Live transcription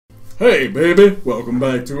Hey, baby! Welcome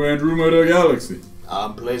back to Andrewmeda Galaxy.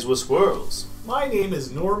 I'm Plays with Squirrels. My name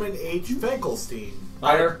is Norman H. Finkelstein.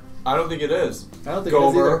 I don't think it is. I don't think it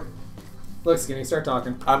is either. Look, Skinny, start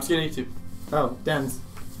talking. I'm skinny too. Oh, Dens.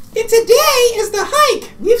 And today is the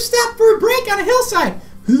hike. We've stopped for a break on a hillside.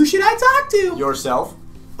 Who should I talk to? Yourself?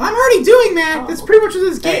 I'm already doing that. That's pretty much what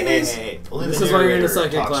this game is. Hey. This is why you're in a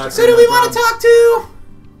psychic class. So do we want to talk to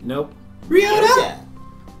Nope. Ryota? Yeah.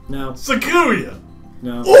 No. Sakuya!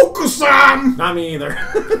 No. Okusan! Not me either.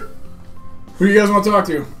 Who do you guys want to talk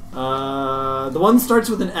to? The one that starts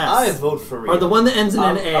with an S. I vote for Ryota. Or the one that ends in an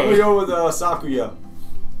I'm gonna A. go with Sakuya.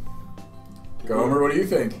 Gomer, what do you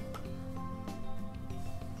think?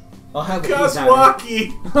 I'll have what he's having.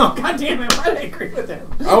 Kaswaki! Oh, god damn it. Why did I agree with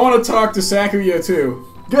him? I want to talk to Sakuya too.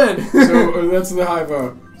 Good. So that's the high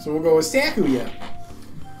vote. So we'll go with Sakuya.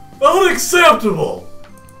 Unacceptable!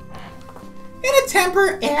 In a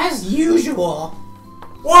temper as usual.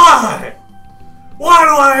 Why? Why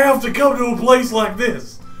do I have to come to a place like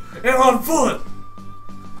this? And on foot?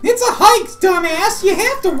 It's a hike, dumbass. You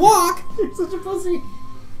have to walk. You're such a pussy.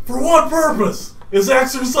 For what purpose? Is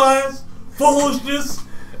exercise? Foolishness?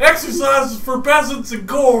 Exercise is for peasants and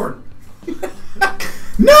corn.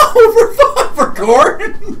 No, for fun. For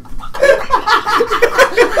corn? What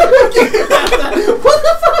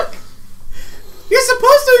the fuck? You're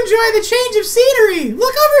supposed to enjoy the change of scenery.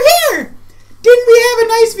 Look over here. Didn't we have a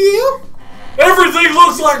nice view? Everything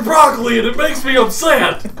looks like broccoli and it makes me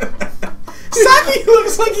upset. Saki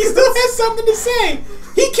looks like he still has something to say.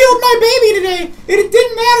 He killed my baby today, and it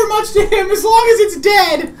didn't matter much to him as long as it's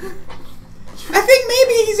dead. I think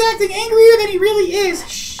maybe he's acting angrier than he really is.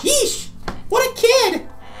 Sheesh. What a kid.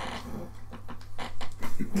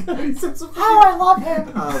 Oh, I love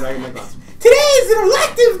him. Oh, right in my classroom. Today is an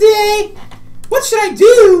elective day. What should I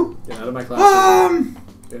do? Get out of my classroom.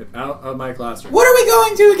 Get out of my classroom. What are we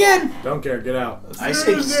going to again? Don't care. Get out. I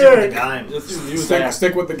say stick with the dime. Let's do music.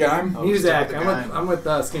 Stick with the game. Music. I'm with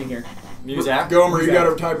Skinny here. Music. Gomer, you got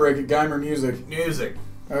to tie break it. Game or music? Music.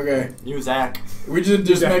 Okay. Music. We just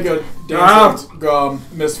Music. make a Dance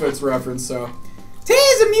Misfits reference, so. Today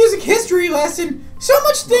is a music history lesson. So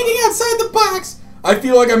much thinking outside the box. I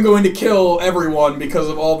feel like I'm going to kill everyone because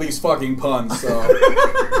of all these fucking puns, so.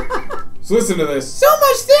 So listen to this. So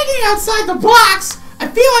much thinking outside the box. I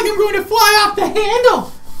feel like I'm going to fly off the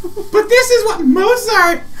handle. But this is what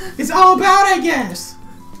Mozart is all about, I guess.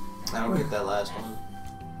 I don't get that last one.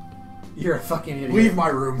 You're a fucking idiot. Leave my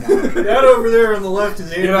room now. That over there on the left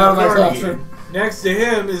is Andrew out of my Carnegie. classroom. Next to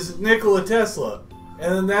him is Nikola Tesla.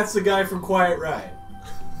 And then that's the guy from Quiet Riot.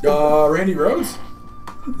 Randy Rhoads?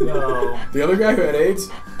 No. The other guy who had AIDS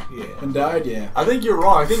Yeah. and died? Yeah. I think you're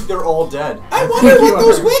wrong. I think they're all dead. I wonder what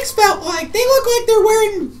those wigs felt like. They look like they're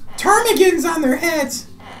wearing ptarmigans on their heads.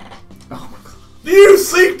 Oh my god. Do you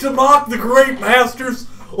seek to mock the great masters,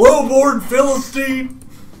 low-born Philistine?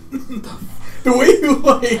 The way you,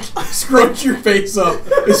 like, scrunch your face up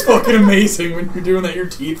is fucking amazing when you're doing that. Your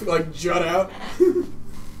teeth, like, jut out.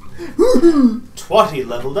 Twatty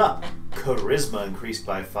leveled up. Charisma increased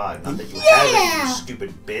by 5. Not that you have it, you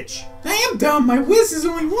stupid bitch. I am dumb. My whiz is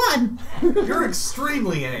only 1. You're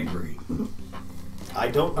extremely angry. I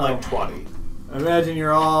don't like Twatty. I imagine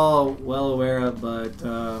you're all well aware of, but,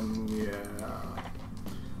 yeah.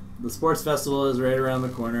 The sports festival is right around the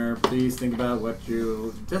corner. Please think about what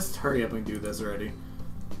you... Just hurry up and do this already.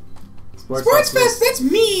 Sports Fest, that's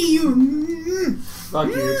me, you... Fuck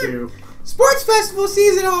you, too. Sports Festival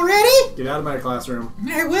season already? Get out of my classroom.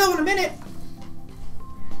 I will in a minute.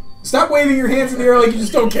 Stop waving your hands in the air like you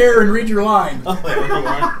just don't care and read your line. Oh, wait, hold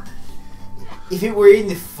on. If it were in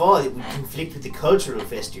the fall, it would conflict with the cultural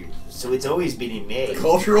festival, so it's always been in May.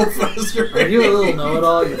 Cultural festival. Are you a little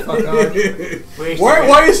know-it-all, you fuck on?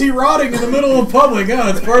 Why is he rotting in the middle of public?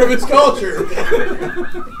 Huh? It's part of his culture.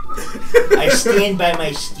 I stand by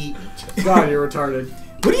my statement. God, you're retarded.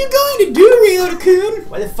 What are you going to do, Ryota-kun?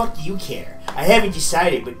 Why the fuck do you care? I haven't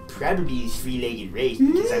decided, but probably this three-legged race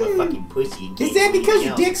because I'm a fucking pussy. And Is that because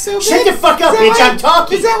your dick's so big? Shut the fuck up, Is that bitch! why- I'm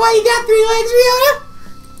talking! Is that why you got 3 legs, Ryota?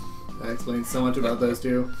 That explains so much about those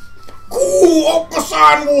two. Cool,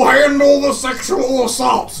 Okusan will handle the sexual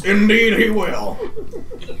assaults. Indeed he will.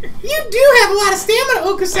 You do have a lot of stamina,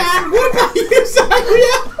 Okusan. What about you,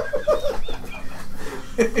 Sakuya?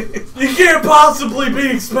 You can't possibly be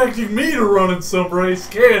expecting me to run in some race,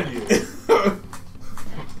 can you?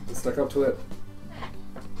 Stuck up to it.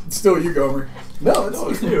 It's still you, Gomer. No,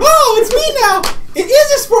 it's you. Oh, it's me now. It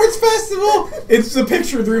is a sports festival. It's the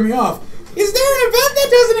picture threw me off. Is there an event that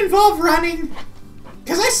doesn't involve running?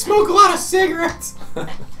 Because I smoke a lot of cigarettes. How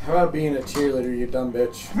about being a cheerleader, you dumb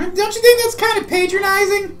bitch? Don't you think that's kind of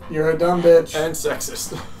patronizing? You're a dumb bitch. And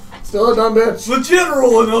sexist. Still a dumb bitch. The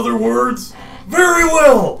general, in other words. Very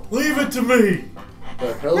well. Leave it to me.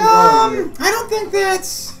 The hell's wrong with you? I don't think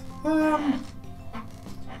that's,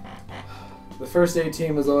 The first aid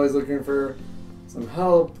team is always looking for some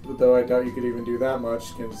help, though I doubt you could even do that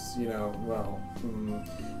much, because, you know, well,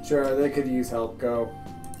 sure, they could use help. Go.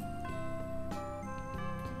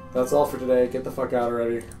 That's all for today. Get the fuck out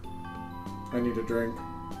already. I need a drink.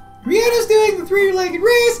 Ryota's doing the three-legged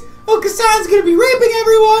race, Okasan's gonna be raping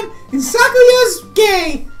everyone, and Sakuya's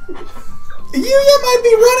gay. Yuya might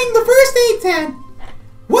be running the first aid tent.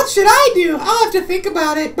 What should I do? I'll have to think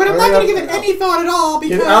about it, but I'm not going to give it any thought at all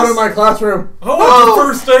because... Get out of my classroom! I want the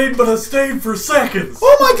first aid, but I stayed for seconds.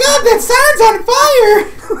 Oh my god, that sign's on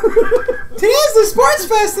fire! Today's the sports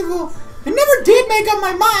festival. I never did make up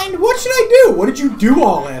my mind. What should I do? What did you do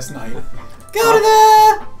all last night? Go to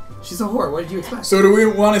the... She's a whore. What did you expect? So do we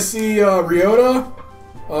want to see Ryota,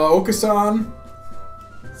 Okasan,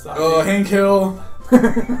 Hank Hill,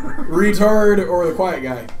 Retard, or the Quiet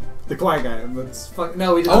Guy? The quiet guy. Let's fuck.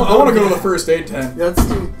 No, we didn't. I want to go to the first aid tent. Let's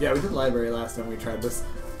do. Yeah, we did library last time we tried this.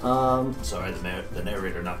 Sorry, the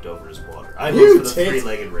narrator knocked over his water. I You vote for the tit.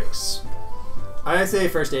 three-legged race. I say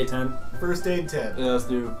first aid tent. First aid tent. Yeah, let's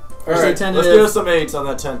do. First aid tent. Let's it do is. some aids on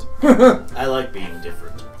that tent. I like being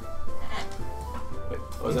different. Wait,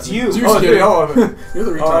 what was It's that? you. It's you, Oh, Skitty. oh, You're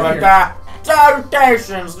the oh, retard like here. that.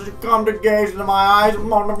 Salutations! Did you come to gaze into my eyes and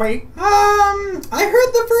want to meet? I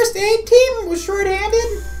heard the first aid team was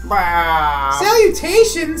short-handed. Bah.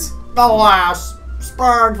 Salutations. Alas,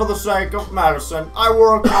 spurned for the sake of medicine, I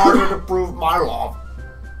work harder to prove my love.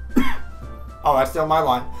 Oh, that's still my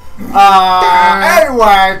line.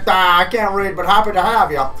 Anyway, I can't read, but happy to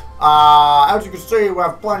have you. As you can see, we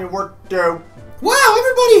have plenty of work to do. Wow,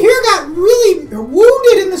 everybody here got really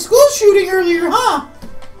wounded in the school shooting earlier, huh?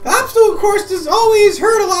 The obstacle course has always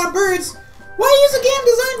hurt a lot of birds. Why use a game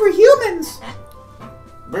designed for humans?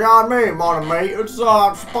 Beyond me, mon ami. It's,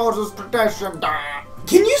 suppose it's tradition.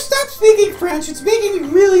 Can you stop speaking French? It's making me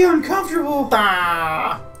really uncomfortable.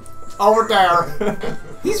 Over there.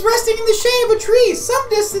 He's resting in the shade of a tree, some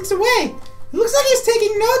distance away. It looks like he's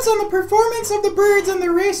taking notes on the performance of the birds on the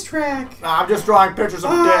racetrack. I'm just drawing pictures of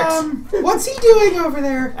dicks. What's he doing over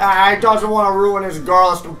there? He doesn't want to ruin his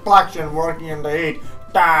girlish complexion working in the heat.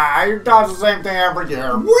 He does the same thing every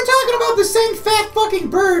year. We're talking about the same fat fucking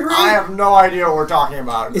bird, right? I have no idea what we're talking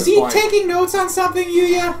about at Is this he point. taking notes on something,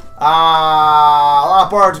 Yuya? A lot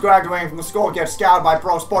of birds graduating from the school get scouted by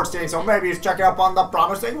pro sports teams, so maybe he's checking up on the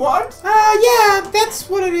promising ones? Yeah, that's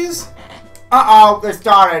what it is. Uh-oh, they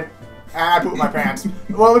started. And I pooped my pants.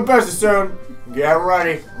 We'll be busy soon. Get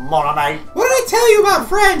ready, mon ami. What did I tell you about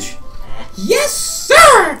French? Yes,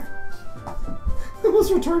 sir! The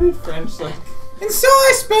most retarded French, like. And so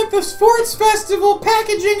I spent the sports festival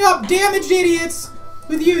packaging up damaged idiots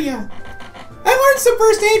with Yuya. I learned some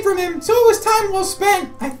first aid from him, so it was time well spent,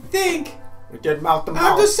 I think. We did mouth to I'm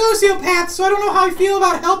mouth. the sociopath, so I don't know how I feel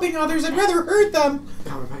about helping others. I'd rather hurt them.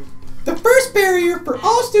 The first barrier for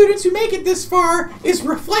all students who make it this far is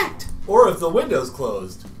reflect. Or if the window's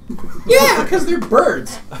closed. Yeah, because they're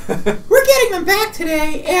birds. We're getting them back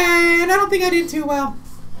today, and I don't think I did too well.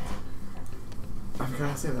 I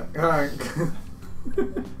forgot to say that.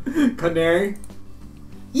 Canary,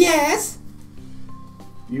 Yes?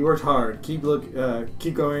 you worked hard. Keep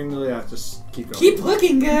going. Yeah, just keep going. Keep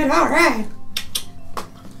looking good, alright.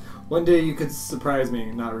 One day you could surprise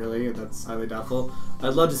me. Not really. That's highly doubtful.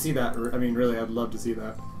 I'd love to see that. I mean, really, I'd love to see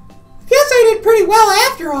that. Guess I did pretty well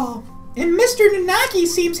after all. And Mr. Nanaki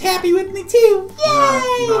seems happy with me too.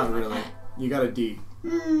 Yay! Not really. You got a D.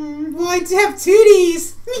 Well, I have 2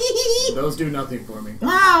 Ds. Those do nothing for me.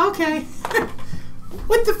 Wow, okay.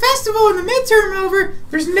 With the festival and the midterm over,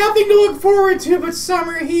 there's nothing to look forward to but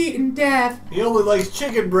summer heat and death. He only likes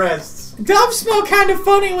chicken breasts. Doves smell kind of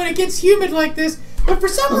funny when it gets humid like this, but for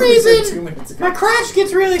some We said 2 reason, minutes ago. my crotch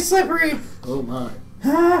gets really slippery. Oh my.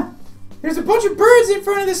 There's a bunch of birds in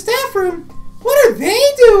front of the staff room. What are they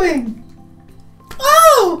doing?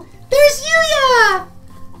 Oh, there's Yuya!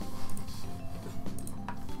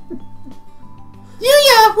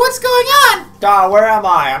 Yuya, what's going on? Where am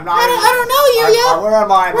I? I'm not. I don't know, Yuya. Where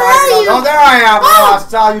am I? Where are you? Oh, there I am. Oh.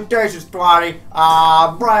 Salutations, Twatty.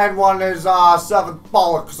 Brand one is 7th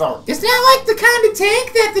Bollixer. Is that like the kind of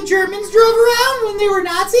tank that the Germans drove around when they were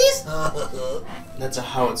Nazis? That's a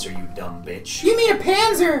howitzer, you dumb bitch. You mean a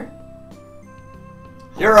Panzer?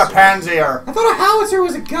 You're a pansier. I thought a howitzer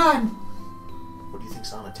was a gun. What do you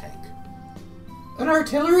think's on a tank? An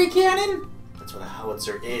artillery cannon? That's what a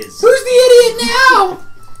howitzer is. Who's the idiot now?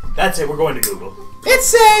 That's it, we're going to Google. It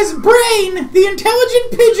says Brain, the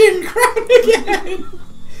intelligent pigeon, crowned again.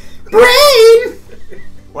 Brain!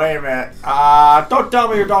 Wait a minute. Don't tell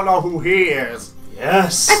me you don't know who he is.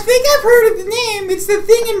 Yes. I think I've heard of the name. It's the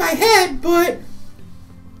thing in my head, but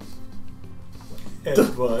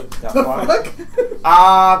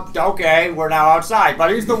Okay, we're now outside,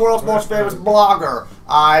 but he's the world's most famous blogger.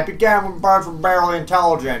 It began when birds were barely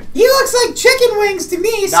intelligent. he looks like chicken wings to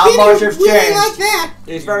me. Not Skinny, much has really changed. like that.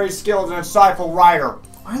 He's very skilled and insightful writer.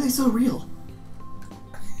 Why are they so real?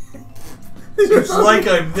 It's like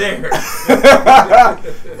I'm there.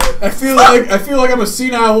 I feel like I'm a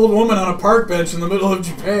senile old woman on a park bench in the middle of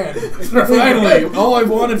Japan. Finally, all I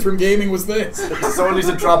wanted from gaming was this. Someone needs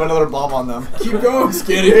to drop another bomb on them. Keep going,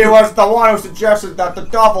 Skinny. He was the one who suggested that the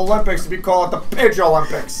Duff Olympics be called the Pidge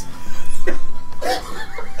Olympics.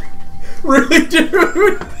 Really, dude?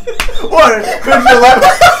 What? Pidge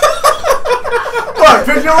Olympics? What?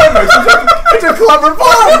 Pidge Olympics? It's a clever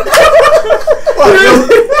pun!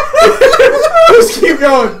 Just keep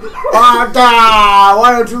going.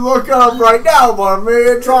 Why don't you look it up right now for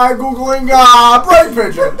me and try Googling brain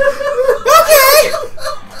pigeon? Okay.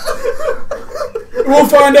 We'll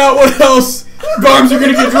find out what else bombs are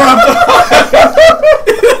gonna get dropped on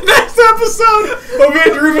in the next episode of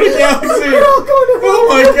Andrewmeda Galaxy. Oh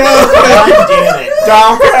my god.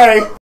 God damn it. Okay.